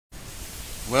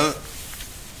Well,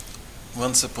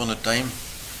 once upon a time,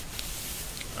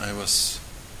 I was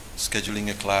scheduling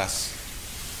a class.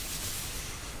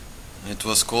 It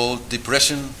was called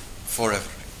Depression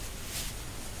Forever.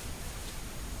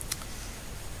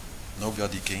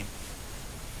 Nobody came.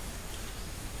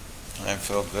 I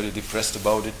felt very depressed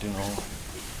about it,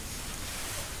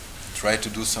 Tried to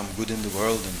do some good in the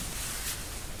world and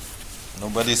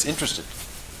nobody is interested.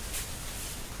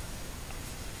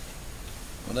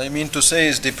 What I mean to say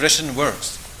is depression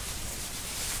works.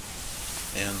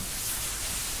 And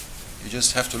you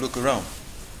just have to look around.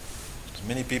 There's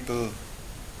many people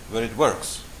where it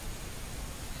works.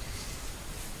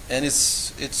 And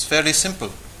it's fairly simple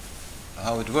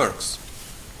how it works.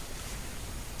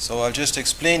 So I'll just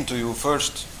explain to you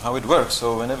first how it works.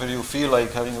 So whenever you feel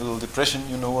like having a little depression,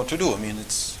 you know what to do. I mean,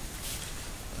 it's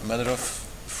a matter of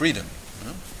freedom.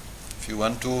 If you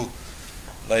want to,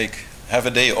 have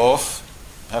a day off,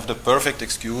 have the perfect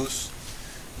excuse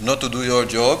not to do your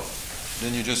job,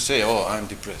 then you just say, "Oh, I'm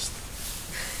depressed."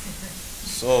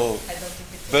 So,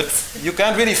 but you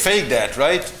can't really fake that,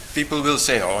 right? People will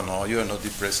say, "Oh no, you're not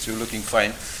depressed, you're looking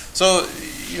fine." So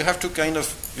you have to kind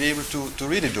of be able to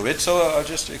really do it. So I'll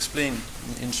just explain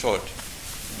in short,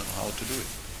 how to do it.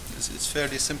 It's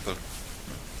fairly simple.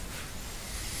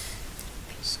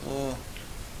 So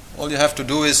all you have to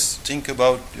do is think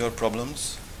about your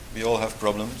problems. We all have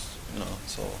problems,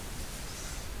 so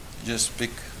just pick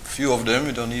a few of them.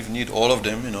 You don't even need all of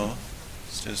them,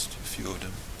 It's just a few of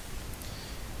them.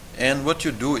 And what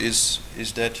you do is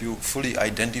that you fully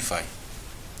identify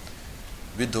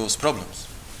with those problems.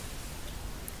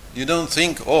 You don't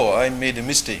think, "Oh, I made a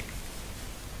mistake."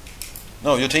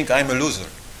 No, you think, "I'm a loser."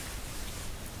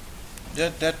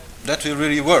 That will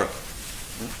really work.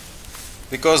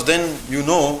 Because then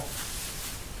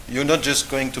you're not just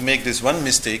going to make this one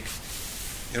mistake,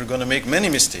 you're going to make many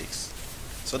mistakes.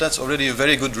 So that's already a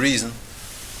very good reason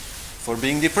for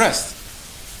being depressed.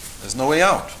 There's no way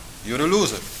out. You're a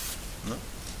loser.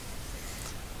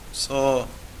 So,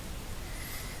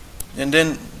 and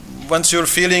then once you're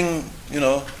feeling, a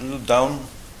little down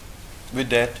with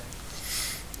that,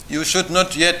 you should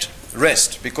not yet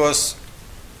rest because,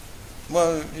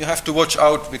 you have to watch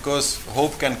out because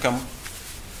hope can come.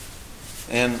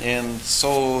 And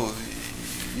so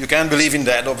you can't believe in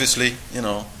that, obviously,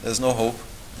 there's no hope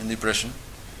in depression.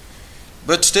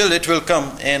 But still it will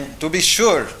come, and to be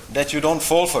sure that you don't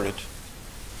fall for it,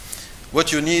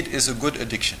 what you need is a good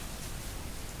addiction.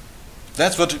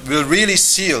 That's what will really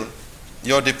seal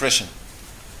your depression,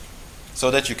 so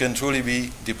that you can truly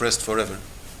be depressed forever.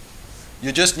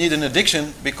 You just need an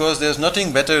addiction because there's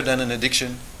nothing better than an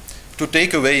addiction to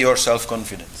take away your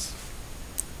self-confidence.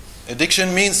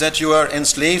 Addiction means that you are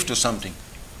enslaved to something,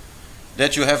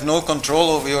 that you have no control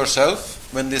over yourself.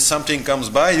 When this something comes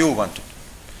by, you want it.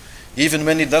 Even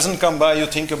when it doesn't come by, you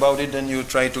think about it and you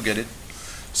try to get it.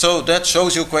 So that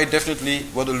shows you quite definitely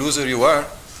what a loser you are.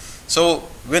 So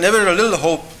whenever a little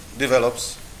hope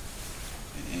develops,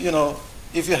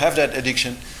 if you have that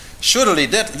addiction, surely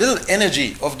that little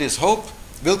energy of this hope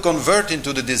will convert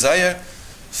into the desire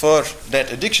for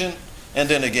that addiction, and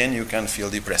then again you can feel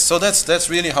depressed. So that's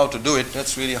really how to do it.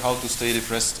 That's really how to stay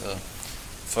depressed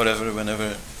forever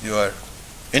whenever you are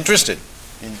interested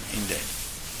in that.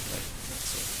 Right.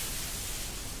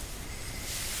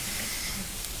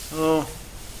 So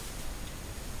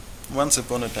once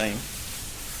upon a time,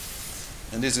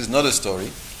 and this is not a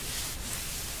story,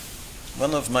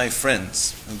 one of my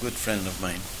friends, a good friend of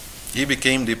mine, he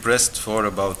became depressed for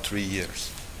about 3 years.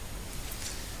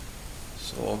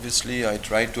 So obviously I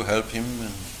tried to help him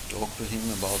and talk to him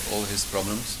about all his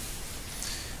problems.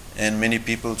 And many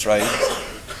people tried,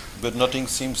 but nothing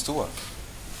seems to work.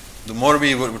 The more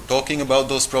we were talking about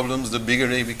those problems, the bigger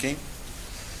they became.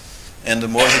 And the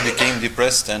more he became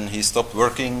depressed, and he stopped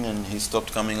working and he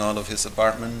stopped coming out of his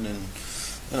apartment, and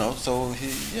so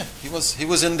he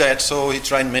was in that. So he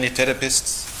tried many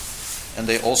therapists, and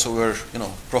they also were,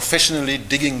 professionally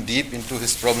digging deep into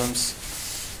his problems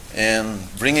and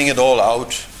bringing it all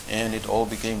out, and it all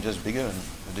became just bigger, and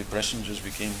the depression just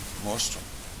became more strong.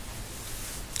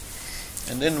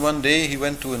 And then one day he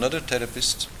went to another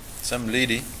therapist, some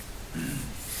lady.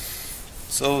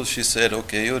 So she said,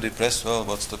 "Okay, you're depressed. Well,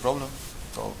 what's the problem?"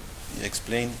 So he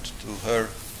explained to her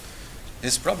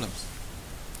his problems.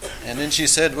 And then she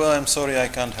said, "Well, I'm sorry, I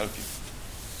can't help you.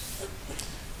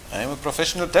 I am a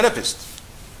professional therapist.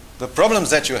 The problems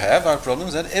that you have are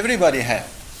problems that everybody has.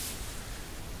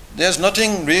 There's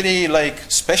nothing really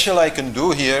special I can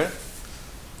do here.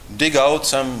 Dig out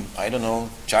some,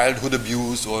 childhood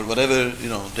abuse or whatever,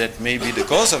 that may be the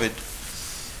cause of it.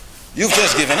 You've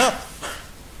just given up.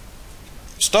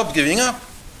 Stop giving up.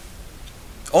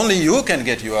 Only you can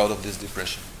get you out of this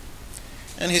depression.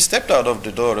 And he stepped out of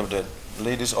the door of the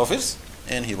lady's office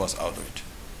and he was out of it.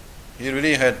 He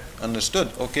really had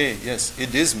understood, okay, yes,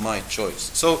 it is my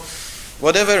choice. So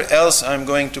whatever else I'm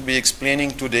going to be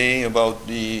explaining today about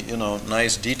the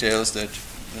nice details that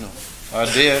are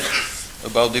there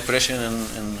about depression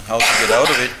and how to get out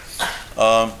of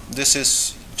it, this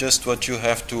is just what you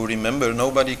have to remember.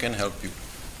 Nobody can help you.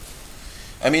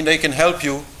 I mean, they can help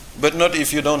you, but not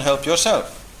if you don't help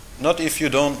yourself. Not if you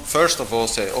don't first of all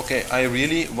say, okay, I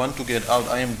really want to get out,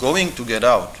 I am going to get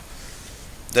out.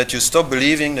 That you stop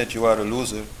believing that you are a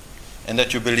loser, and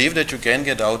that you believe that you can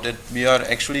get out, that we are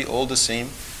actually all the same,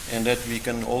 and that we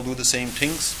can all do the same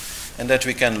things, and that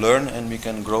we can learn and we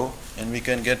can grow and we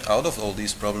can get out of all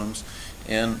these problems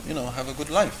and have a good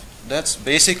life. That's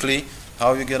basically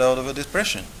how you get out of a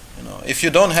depression. If you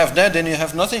don't have that, then you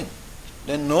have nothing.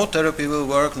 Then no therapy will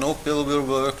work, no pill will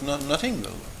work, nothing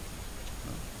will work.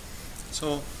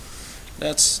 So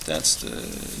that's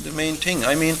the main thing.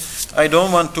 I mean, I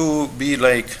don't want to be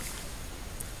like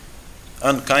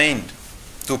unkind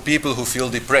to people who feel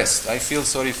depressed. I feel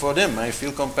sorry for them. I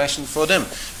feel compassion for them.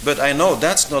 But I know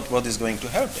that's not what is going to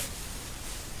help them.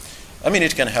 I mean,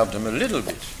 it can help them a little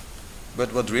bit.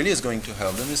 But what really is going to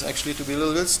help them is actually to be a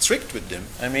little bit strict with them.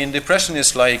 I mean, depression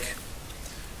is like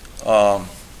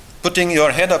putting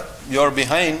your head up your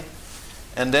behind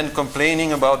and then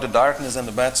complaining about the darkness and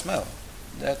the bad smell.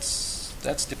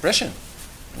 That's depression,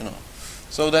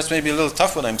 So that's maybe a little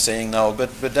tough what I'm saying now, but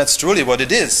that's truly what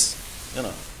it is.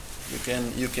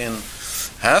 You can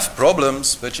have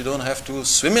problems, but you don't have to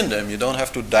swim in them. You don't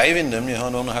have to dive in them. You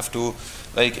don't have to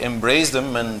embrace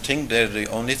them and think they're the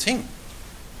only thing.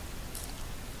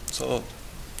 So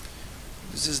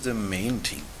this is the main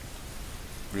thing,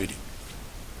 really,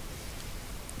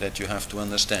 that you have to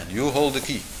understand. You hold the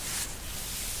key,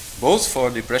 both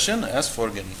for depression as for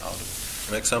getting out of it.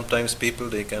 Like sometimes people,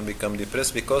 they can become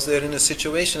depressed because they're in a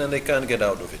situation and they can't get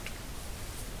out of it.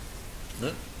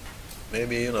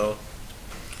 Maybe, in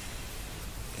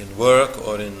work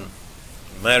or in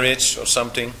marriage or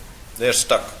something, they're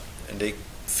stuck and they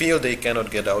feel they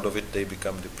cannot get out of it, they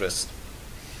become depressed.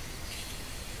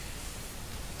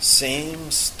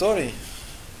 Same story.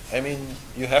 I mean,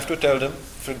 you have to tell them,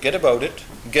 forget about it,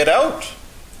 get out.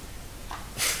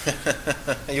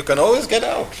 You can always get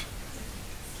out.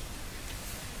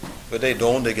 But they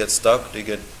don't, they get stuck, they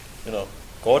get,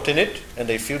 caught in it, and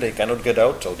they feel they cannot get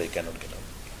out, so they cannot get out.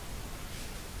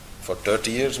 For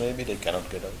 30 years maybe they cannot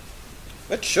get out.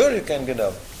 But sure you can get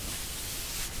out.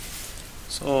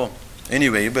 So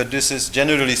anyway, but this is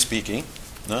generally speaking,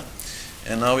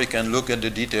 and now we can look at the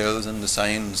details and the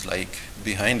science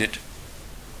behind it.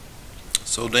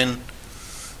 So then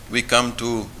we come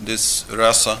to this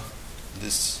rasa,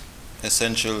 this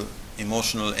essential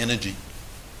emotional energy,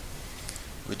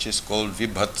 which is called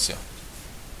vibhatsya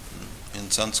in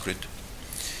Sanskrit,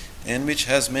 and which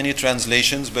has many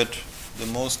translations, but the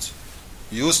most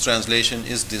used translation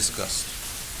is disgust.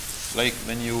 Like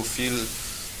when you feel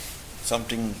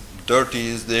something dirty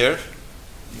is there,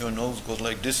 your nose goes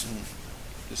like this, and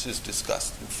this is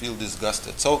disgust. You feel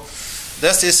disgusted. So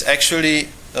this is actually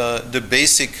the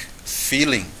basic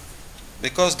feeling,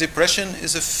 because depression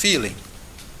is a feeling.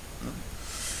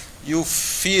 You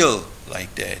feel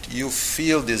like that. You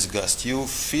feel disgust. You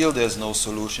feel there's no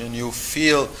solution. You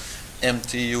feel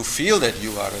empty. You feel that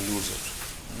you are a loser.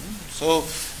 So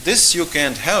this you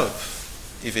can't help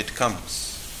if it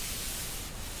comes.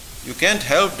 You can't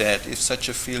help that if such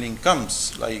a feeling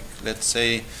comes. Like, let's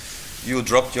say you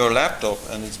dropped your laptop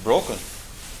and it's broken.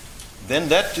 Then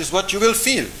that is what you will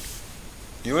feel.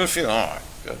 You will feel, oh,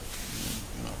 God.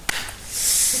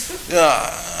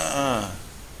 Yeah.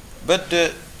 But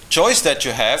the choice that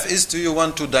you have is, do you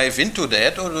want to dive into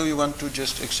that, or do you want to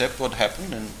just accept what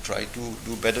happened and try to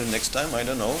do better next time? I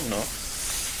don't know,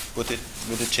 put it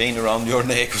with a chain around your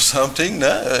neck or something,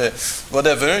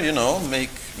 whatever,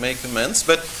 make amends,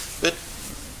 but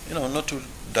not to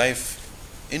dive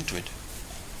into it.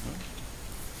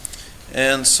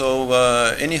 And so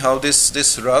anyhow,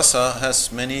 this rasa has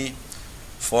many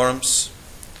forms.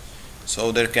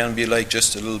 So there can be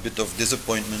just a little bit of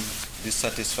disappointment,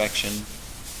 dissatisfaction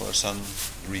for some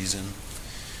reason.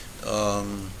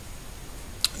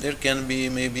 There can be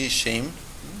maybe shame,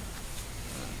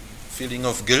 feeling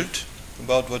of guilt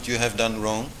about what you have done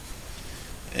wrong,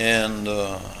 and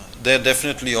there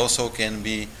definitely also can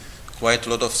be quite a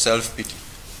lot of self-pity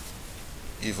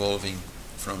evolving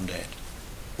from that.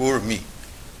 Poor me.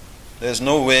 There's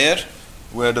nowhere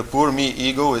where the poor me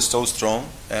ego is so strong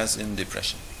as in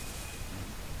depression.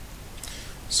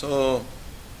 So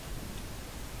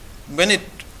when it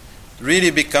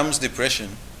really becomes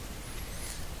depression,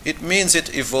 it means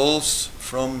it evolves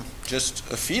from just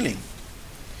a feeling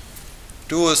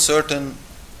to a certain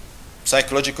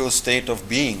psychological state of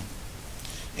being,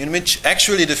 in which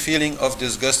actually the feeling of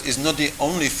disgust is not the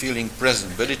only feeling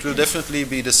present, but it will definitely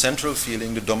be the central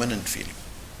feeling, the dominant feeling.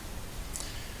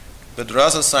 But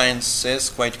rasa science says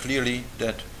quite clearly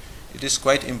that it is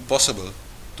quite impossible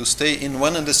to stay in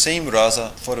one and the same rasa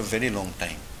for a very long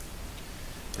time.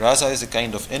 Rasa is a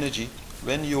kind of energy.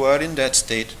 When you are in that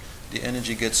state, the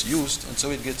energy gets used, and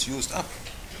so it gets used up.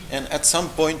 And at some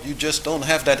point, you just don't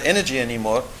have that energy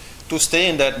anymore to stay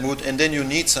in that mood, and then you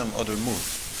need some other mood.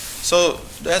 So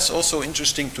that's also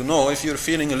interesting to know. If you're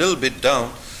feeling a little bit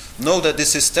down, know that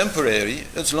this is temporary,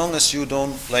 as long as you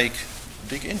don't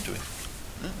dig into it.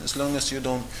 As long as you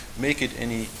don't make it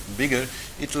any bigger,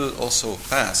 it will also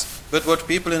pass. But what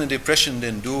people in a depression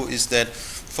then do is that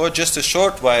for just a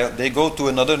short while, they go to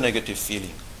another negative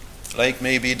feeling. Like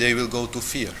maybe they will go to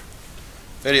fear.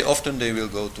 Very often they will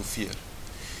go to fear.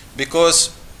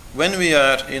 Because when we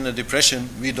are in a depression,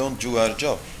 we don't do our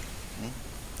job.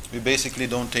 We basically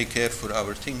don't take care for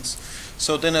our things.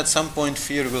 So then at some point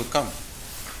fear will come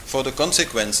for the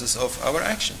consequences of our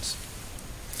actions.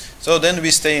 So then we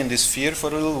stay in this fear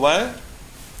for a little while.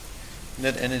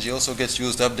 That energy also gets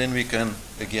used up, then we can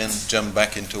again jump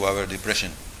back into our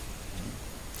depression.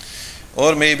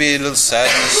 Or maybe a little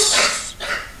sadness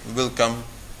will come,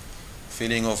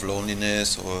 feeling of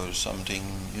loneliness or something,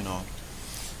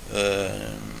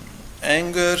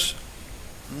 anger,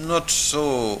 not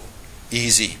so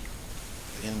easy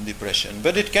in depression,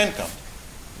 but it can come,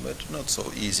 but not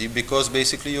so easy, because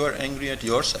basically you are angry at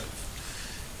yourself.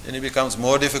 Then it becomes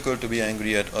more difficult to be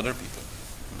angry at other people.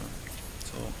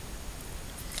 So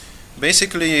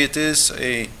basically it is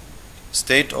a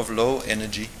state of low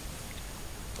energy,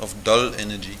 of dull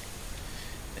energy,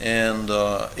 and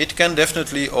it can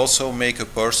definitely also make a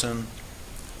person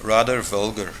rather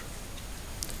vulgar.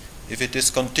 If it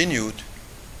is continued,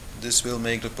 this will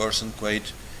make the person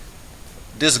quite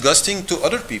disgusting to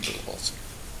other people also,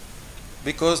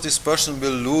 because this person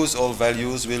will lose all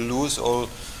values, will lose all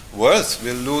worth,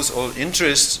 will lose all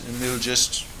interest, and will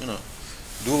just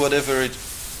do whatever it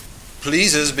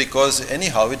pleases, because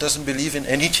anyhow it doesn't believe in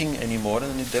anything anymore,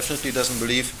 and it definitely doesn't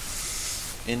believe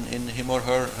in him or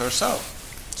herself.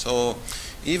 So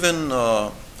even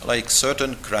like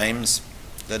certain crimes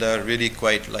that are really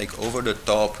quite like over the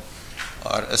top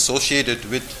are associated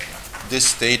with this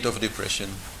state of depression.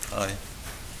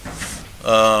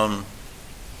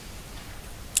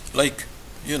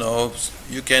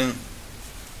 You can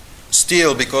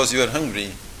steal because you are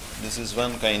hungry. This is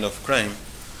one kind of crime,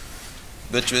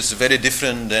 but it's very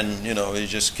different than you're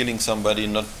just killing somebody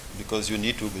not because you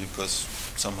need to, but because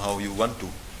somehow you want to.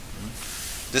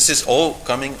 This is all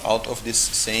coming out of this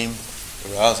same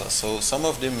rasa. So some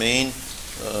of the main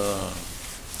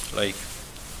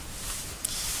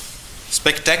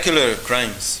spectacular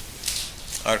crimes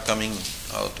are coming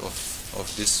out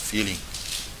of this feeling.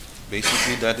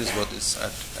 Basically that is what is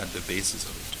at the basis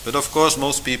of it. But of course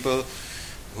most people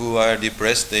who are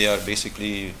depressed, they are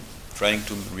basically trying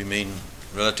to remain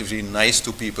relatively nice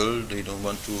to people. They don't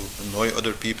want to annoy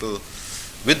other people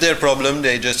with their problem.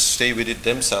 They just stay with it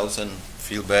themselves and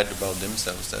feel bad about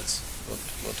themselves. That's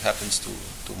what happens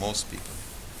to most people.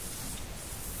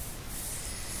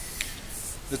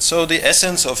 But so the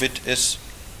essence of it is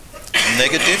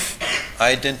negative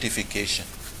identification.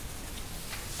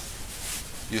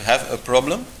 You have a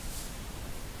problem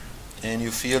and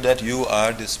you feel that you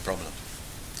are this problem.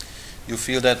 You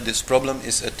feel that this problem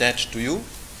is attached to you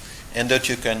and that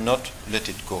you cannot let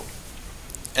it go.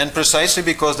 And precisely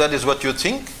because that is what you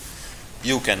think,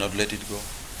 you cannot let it go.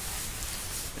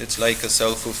 It's like a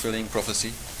self-fulfilling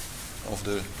prophecy of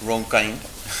the wrong kind.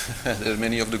 There are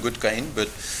many of the good kind, but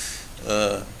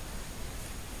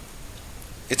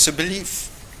it's a belief.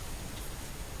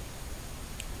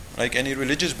 Like any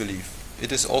religious belief,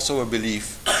 it is also a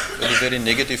belief, but a very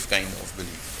negative kind of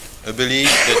belief. A belief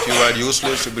that you are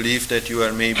useless, a belief that you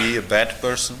are maybe a bad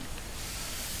person,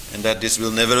 and that this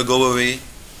will never go away.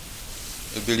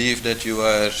 A belief that you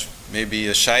are maybe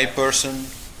a shy person,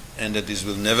 and that this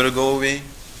will never go away.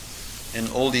 And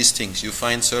all these things, you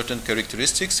find certain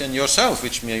characteristics in yourself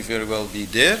which may very well be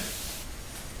there,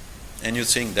 and you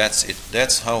think that's it,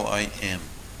 that's how I am.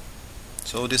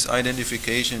 So this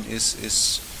identification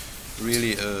is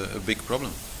really a big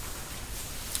problem.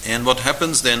 And what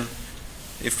happens then,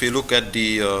 if we look at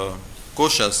the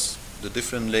koshas, the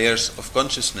different layers of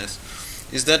consciousness,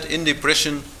 is that in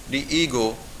depression the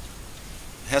ego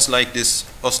has like this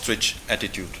ostrich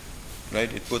attitude,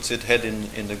 right? It puts its head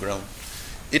in the ground.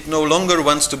 It no longer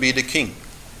wants to be the king.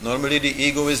 Normally the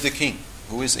ego is the king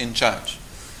who is in charge.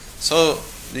 So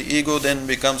the ego then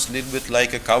becomes a little bit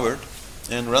like a coward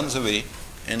and runs away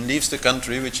and leaves the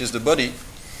country, which is the body,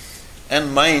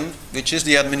 and mind, which is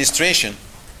the administration,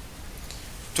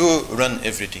 to run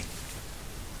everything.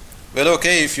 Well,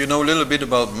 okay, if you know a little bit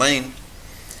about mind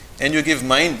and you give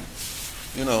mind,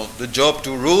 the job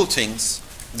to rule things,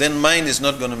 then mind is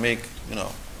not going to make, a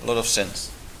lot of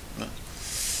sense.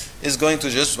 It's going to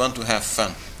just want to have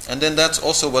fun. And then that's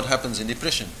also what happens in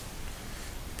depression.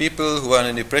 People who are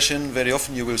in depression, very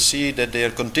often you will see that they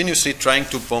are continuously trying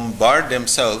to bombard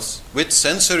themselves with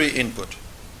sensory input.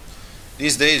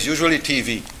 These days, usually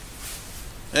TV.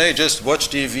 They just watch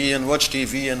TV and watch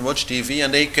TV and watch TV,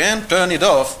 and they can't turn it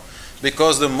off,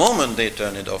 because the moment they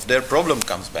turn it off, their problem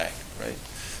comes back, right?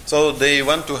 So they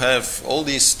want to have all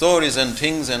these stories and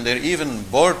things, and they're even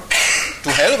bored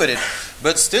to hell with it.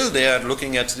 But still they are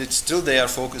looking at it, still they are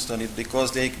focused on it,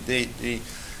 because they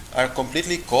are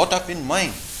completely caught up in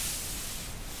mind.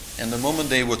 And the moment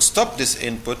they would stop this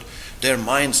input, their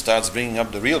mind starts bringing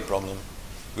up the real problem,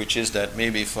 which is that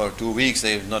maybe for 2 weeks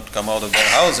they've not come out of their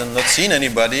house and not seen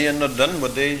anybody and not done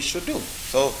what they should do.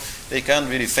 So they can't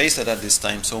really face it at this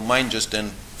time. So mind just then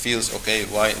feels, okay,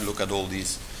 why look at all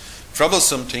these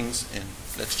troublesome things, and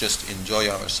let's just enjoy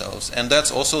ourselves. And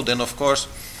that's also then, of course,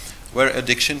 where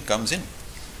addiction comes in.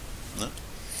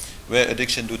 Where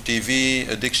addiction to TV,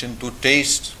 addiction to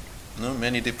taste.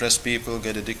 Many depressed people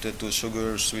get addicted to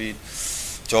sugar, sweet,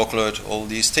 chocolate, all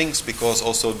these things, because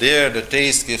also there the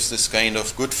taste gives this kind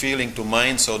of good feeling to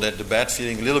mind, so that the bad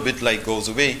feeling a little bit like goes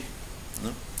away.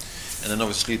 And then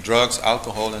obviously drugs,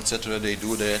 alcohol, etc., they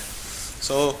do that.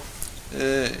 So,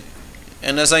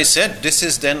 and as I said, this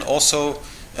is then also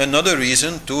another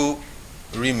reason to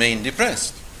remain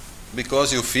depressed,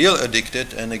 because you feel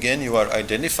addicted, and again you are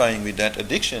identifying with that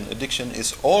addiction. Addiction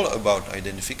is all about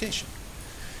identification.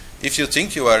 If you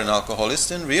think you are an alcoholic,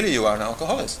 then really you are an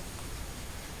alcoholic.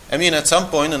 I mean, at some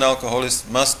point an alcoholic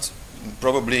must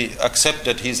probably accept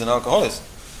that he's an alcoholic.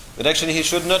 But actually he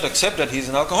should not accept that he's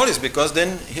an alcoholic, because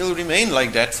then he'll remain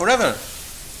like that forever.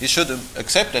 He should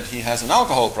accept that he has an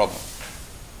alcohol problem.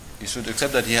 He should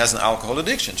accept that he has an alcohol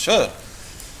addiction, sure.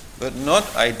 But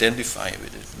not identify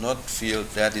with it, not feel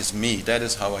that is me, that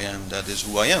is how I am, that is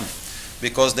who I am.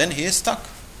 Because then he is stuck.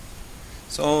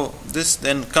 So this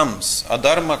then comes,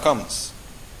 adharma comes.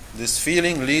 This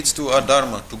feeling leads to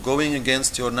adharma, to going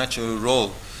against your natural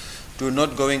role, to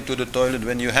not going to the toilet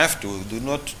when you have to,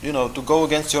 to go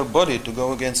against your body, to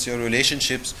go against your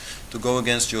relationships, to go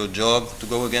against your job, to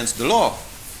go against the law,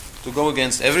 to go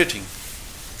against everything.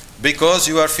 Because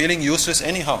you are feeling useless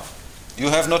anyhow. You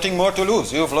have nothing more to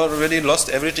lose. You have already lost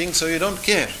everything, so you don't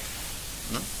care.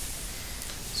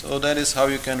 So that is how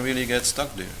you can really get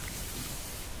stuck there.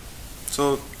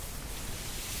 So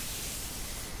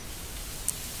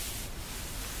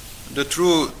the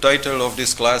true title of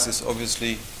this class is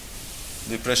obviously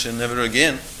Depression Never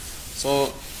Again.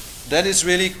 So that is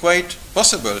really quite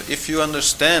possible. If you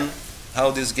understand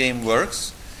how this game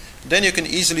works, then you can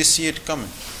easily see it coming.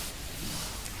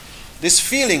 This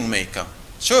feeling may come.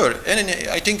 Sure, and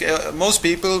I think most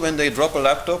people, when they drop a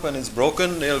laptop and it's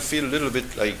broken, they'll feel a little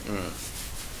bit like,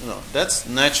 that's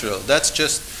natural. That's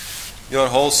just your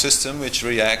whole system which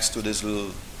reacts to this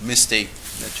little mistake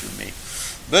that you made.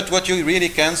 But what you really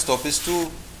can't stop is to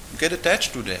get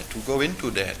attached to that, to go into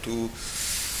that, to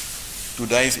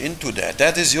dive into that.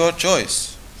 That is your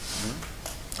choice.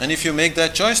 And if you make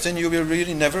that choice, then you will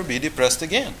really never be depressed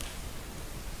again.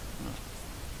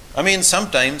 I mean,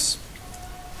 sometimes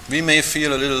we may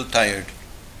feel a little tired.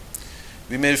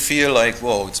 We may feel like,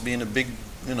 whoa, it's been a big,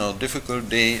 difficult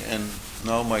day, and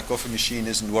now my coffee machine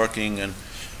isn't working, and,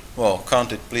 well,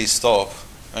 can't it please stop?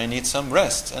 I need some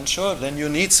rest. And sure, then you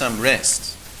need some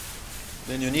rest.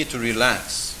 Then you need to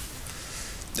relax.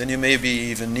 Then you maybe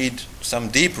even need some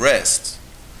deep rest.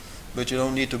 But you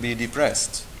don't need to be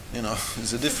depressed.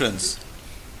 There's a difference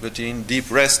between deep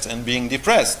rest and being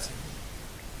depressed.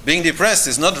 Being depressed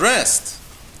is not rest.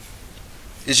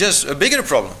 It's just a bigger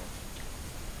problem.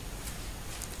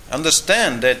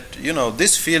 Understand that,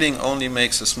 this feeling only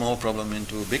makes a small problem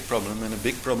into a big problem, and a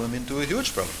big problem into a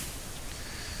huge problem.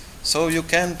 So you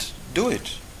can't do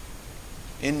it.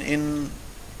 In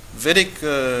Vedic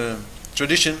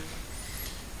tradition,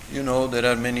 there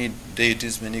are many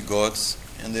deities, many gods,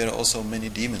 and there are also many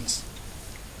demons.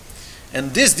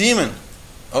 And this demon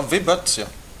of Vibhatsya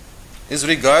is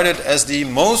regarded as the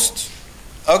most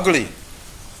ugly,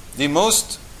 the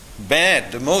most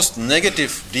bad, the most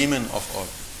negative demon of all.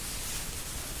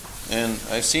 And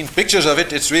I've seen pictures of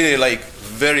it. It's really like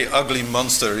very ugly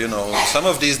monster, Some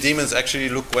of these demons actually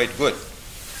look quite good.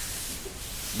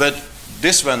 But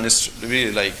this one is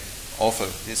really like awful.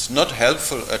 It's not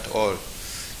helpful at all.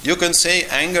 You can say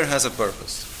anger has a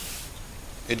purpose.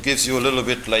 It gives you a little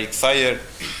bit like fire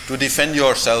to defend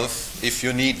yourself if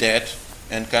you need that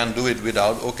and can't do it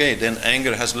without. Okay, then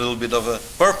anger has a little bit of a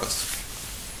purpose.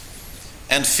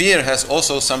 And fear has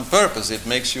also some purpose. It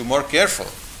makes you more careful.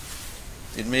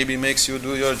 It maybe makes you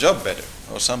do your job better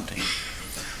or something.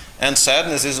 And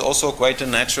sadness is also quite a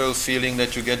natural feeling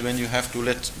that you get when you have to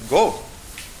let go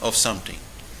of something.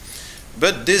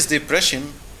 But this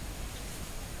depression,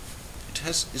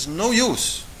 is no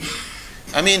use.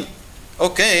 I mean,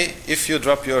 okay, if you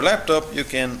drop your laptop, you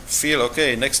can feel,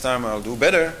 okay, next time I'll do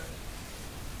better.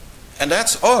 And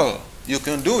that's all you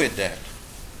can do with that.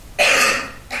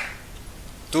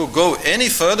 To go any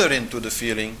further into the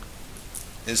feeling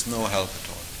is no help at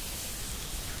all.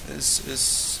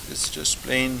 It's just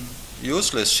plain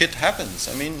useless. Shit happens.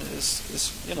 I mean, it's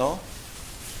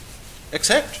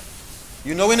accept.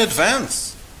 You know in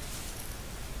advance.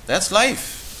 That's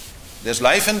life. There's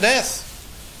life and death.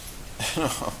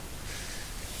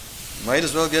 Might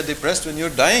as well get depressed when you're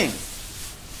dying.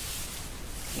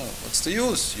 No, what's the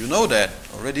use? You know that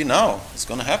already now. It's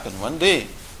going to happen one day.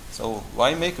 So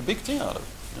why make a big thing out of it?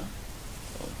 Yeah?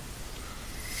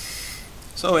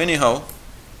 So anyhow,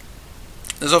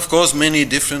 there's of course many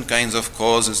different kinds of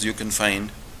causes you can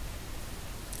find.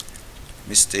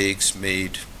 Mistakes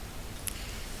made,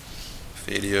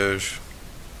 failures,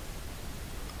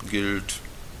 guilt.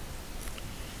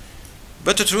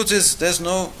 But the truth is, there's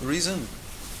no reason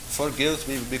for guilt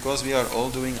because we are all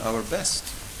doing our best.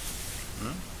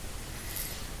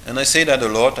 And I say that a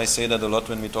lot. I say that a lot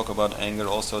when we talk about anger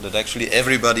also, that actually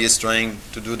everybody is trying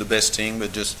to do the best thing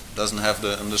but just doesn't have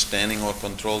the understanding or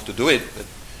control to do it. But,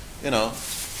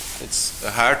 it's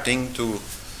a hard thing to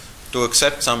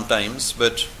accept sometimes.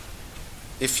 But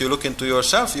if you look into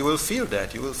yourself, you will feel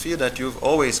that. You will feel that you've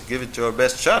always given it your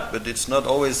best shot, but it's not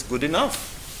always good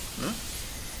enough.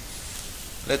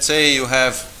 Let's say you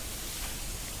have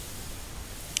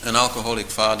an alcoholic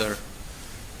father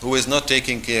who is not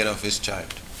taking care of his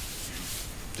child.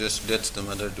 Just lets the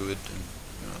mother do it and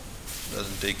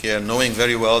doesn't take care, knowing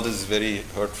very well this is very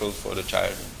hurtful for the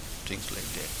child and things like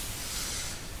that.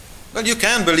 But you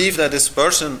can believe that this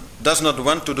person does not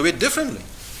want to do it differently.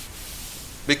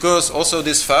 Because also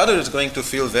this father is going to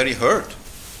feel very hurt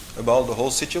about the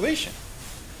whole situation.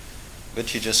 But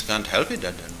he just can't help it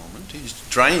at that moment. He's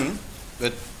trying,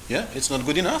 but it's not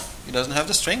good enough. He doesn't have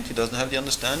the strength, he doesn't have the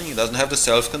understanding, he doesn't have the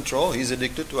self-control. He's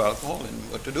addicted to alcohol and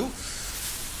what to do.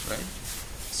 Right?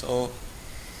 So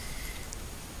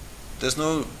there's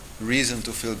no reason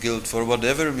to feel guilt for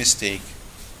whatever mistake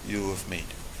you have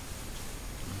made.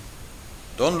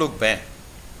 Don't look back.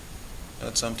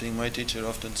 That's something my teacher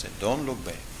often said. Don't look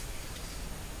back.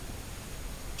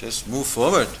 Just move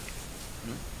forward.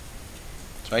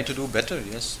 Try to do better,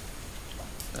 yes.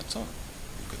 That's all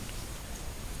you can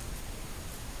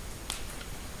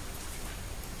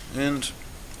do. And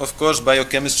of course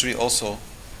biochemistry also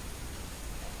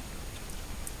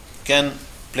can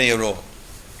play a role.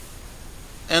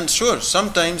 And sure,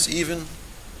 sometimes even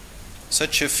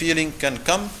such a feeling can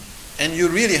come and you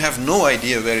really have no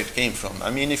idea where it came from.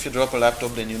 I mean, if you drop a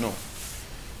laptop, then you know.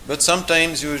 But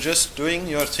sometimes you're just doing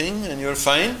your thing and you're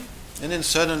fine, and then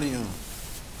suddenly you know.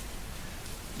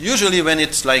 Usually when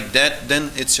it's like that,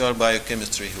 then it's your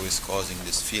biochemistry who is causing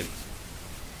this feeling.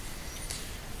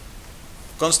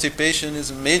 Constipation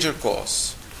is a major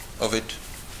cause of it.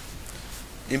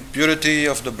 Impurity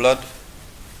of the blood,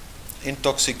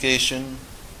 intoxication,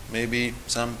 maybe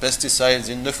some pesticides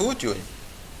in the food you eat.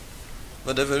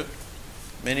 Whatever,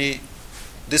 many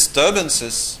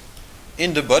disturbances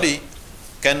in the body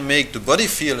can make the body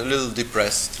feel a little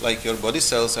depressed, like your body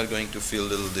cells are going to feel a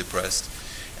little depressed.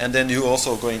 And then you're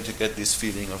also going to get this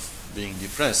feeling of being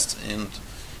depressed. And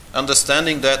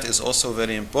understanding that is also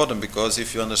very important, because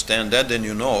if you understand that, then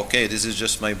you know, okay, this is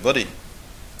just my body,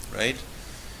 right?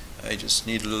 I just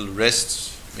need a little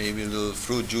rest, maybe a little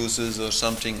fruit juices or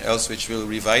something else which will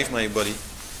revive my body.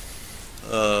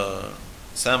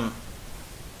 Some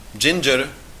ginger,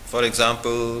 for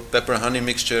example, pepper honey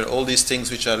mixture, all these things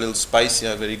which are a little spicy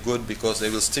are very good because they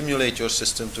will stimulate your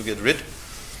system to get rid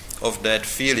of that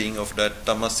feeling, of that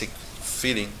tamasic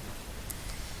feeling.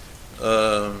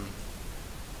 But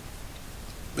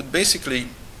basically,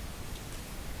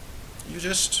 you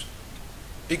just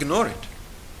ignore it.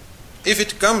 If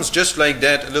it comes just like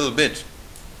that a little bit,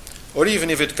 or even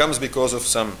if it comes because of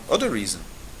some other reason,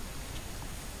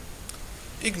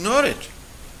 ignore it.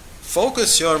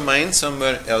 Focus your mind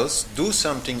somewhere else, do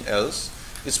something else.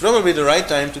 It's probably the right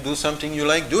time to do something you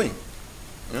like doing.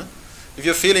 Yeah? If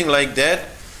you're feeling like that,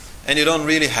 and you don't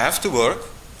really have to work,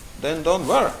 then don't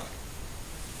work.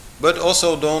 But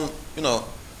also don't,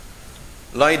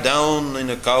 lie down in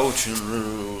a couch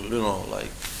and,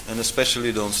 and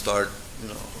especially don't start,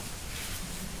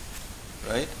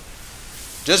 right?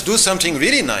 Just do something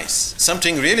really nice,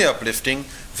 something really uplifting.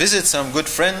 Visit some good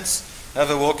friends, have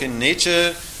a walk in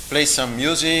nature, play some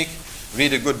music,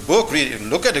 read a good book,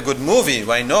 look at a good movie,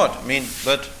 why not?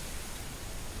 But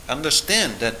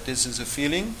understand that this is a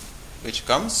feeling which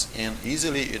comes and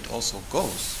easily it also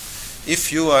goes.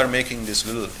 If you are making this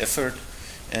little effort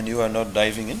and you are not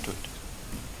diving into it.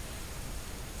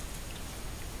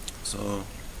 So,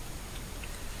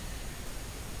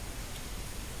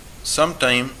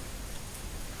 sometimes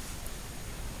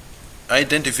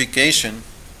identification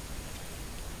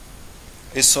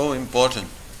is so important.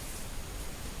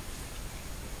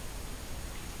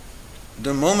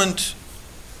 The moment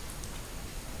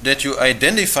that you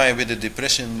identify with the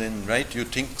depression, then you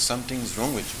think something's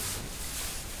wrong with you.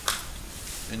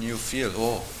 And you feel,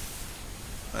 oh,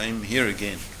 I'm here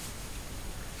again.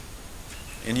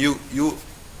 And you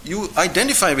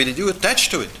identify with it, you attach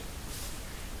to it.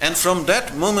 And from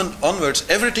that moment onwards,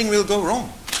 everything will go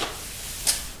wrong.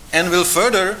 And will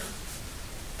further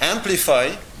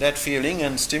amplify that feeling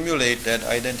and stimulate that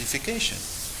identification.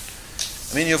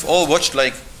 You've all watched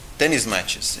tennis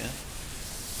matches,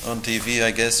 yeah? On TV,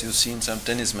 I guess you've seen some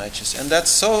tennis matches. And that's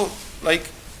so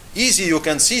easy, you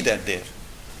can see that there.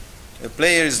 A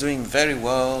player is doing very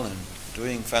well and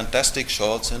doing fantastic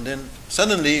shots, and then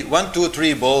suddenly 1, 2,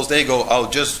 3 balls, they go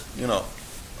out just,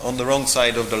 on the wrong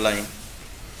side of the line.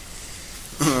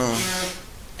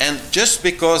 And just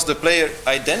because the player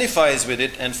identifies with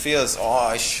it and feels, oh,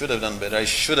 I should have done better, I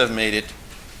should have made it,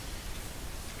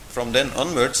 from then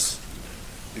onwards,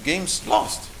 the game's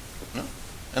lost.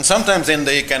 And sometimes then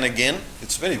they can again,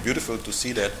 it's very beautiful to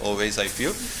see that always, I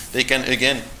feel, they can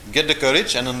again get the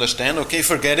courage and understand, okay,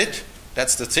 forget it.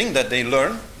 That's the thing that they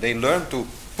learn. They learn to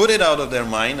put it out of their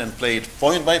mind and play it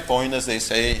point by point, as they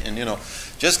say, and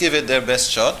just give it their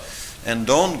best shot, and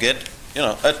don't get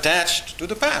attached to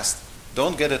the past.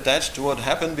 Don't get attached to what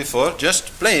happened before. Just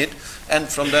play it, and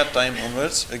from that time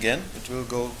onwards, again, it will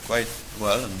go quite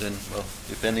well. And then,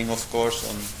 depending, of course,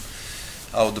 on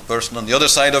how the person on the other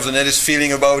side of the net is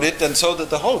feeling about it, and so that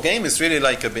the whole game is really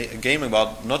like a game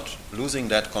about not losing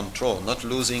that control, not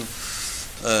losing,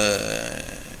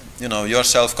 your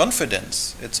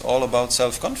self-confidence. It's all about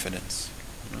self-confidence.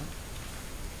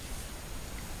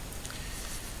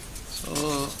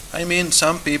 So,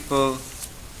 some people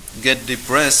get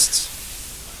depressed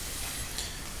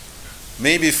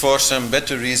maybe for some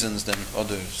better reasons than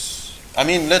others.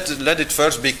 Let it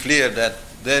first be clear that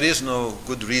there is no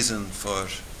good reason for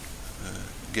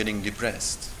getting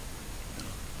depressed.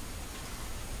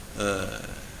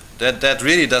 That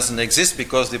really doesn't exist,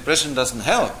 because depression doesn't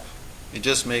help. It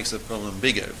just makes the problem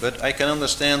bigger. But I can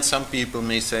understand some people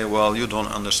may say, well, you don't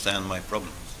understand my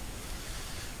problems.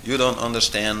 You don't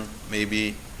understand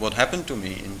maybe what happened to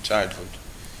me in childhood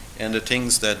and the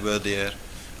things that were there.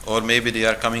 Or maybe they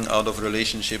are coming out of a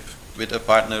relationship with a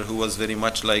partner who was very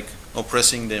much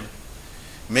oppressing them,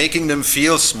 making them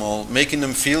feel small, making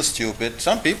them feel stupid.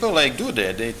 Some people do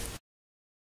that. They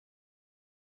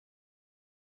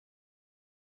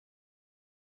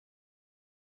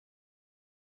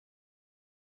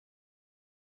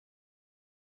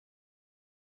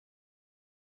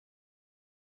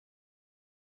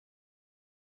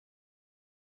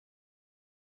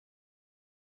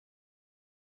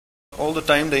all the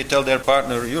time they tell their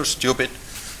partner, you're stupid,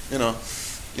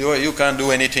 you can't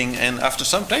do anything, and after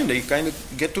some time they kind of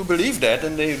get to believe that,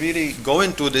 and they really go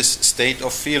into this state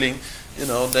of feeling,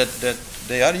 that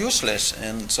they are useless,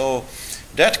 and so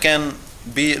that can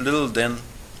be a little then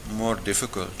more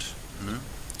difficult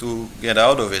to get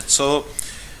out of it. So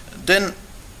then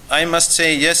I must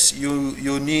say, yes,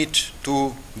 you need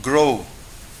to grow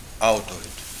out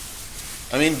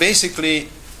of it. Basically,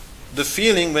 the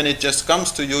feeling, when it just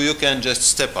comes to you, you can just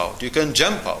step out. You can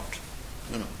jump out.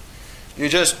 You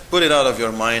just put it out of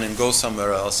your mind and go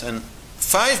somewhere else. And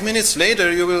 5 minutes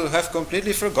later, you will have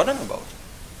completely forgotten about it.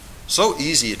 So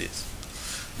easy it is.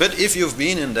 But if you've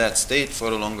been in that state for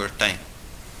a longer time,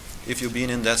 if you've been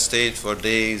in that state for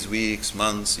days, weeks,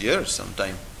 months, years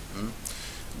sometime,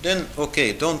 then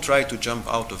okay, don't try to jump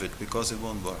out of it, because it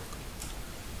won't work.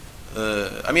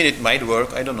 It might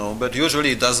work, I don't know, but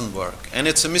usually it doesn't work. And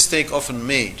it's a mistake often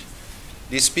made.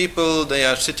 These people, they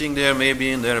are sitting there maybe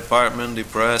in their apartment,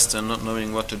 depressed and not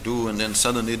knowing what to do, and then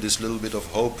suddenly this little bit of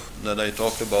hope that I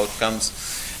talked about comes,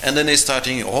 and then they start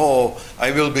thinking, oh,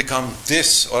 I will become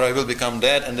this or I will become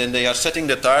that, and then they are setting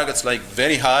the targets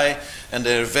very high, and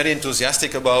they're very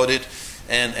enthusiastic about it,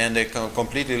 and they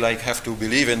completely like have to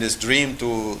believe in this dream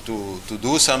to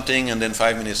do something, and then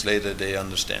 5 minutes later they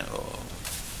understand. Oh.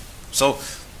 So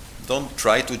don't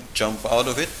try to jump out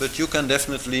of it, but you can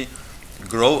definitely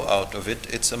grow out of it.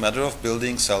 It's a matter of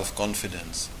building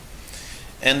self-confidence.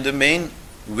 And the main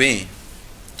way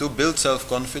to build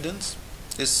self-confidence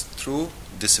is through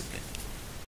discipline.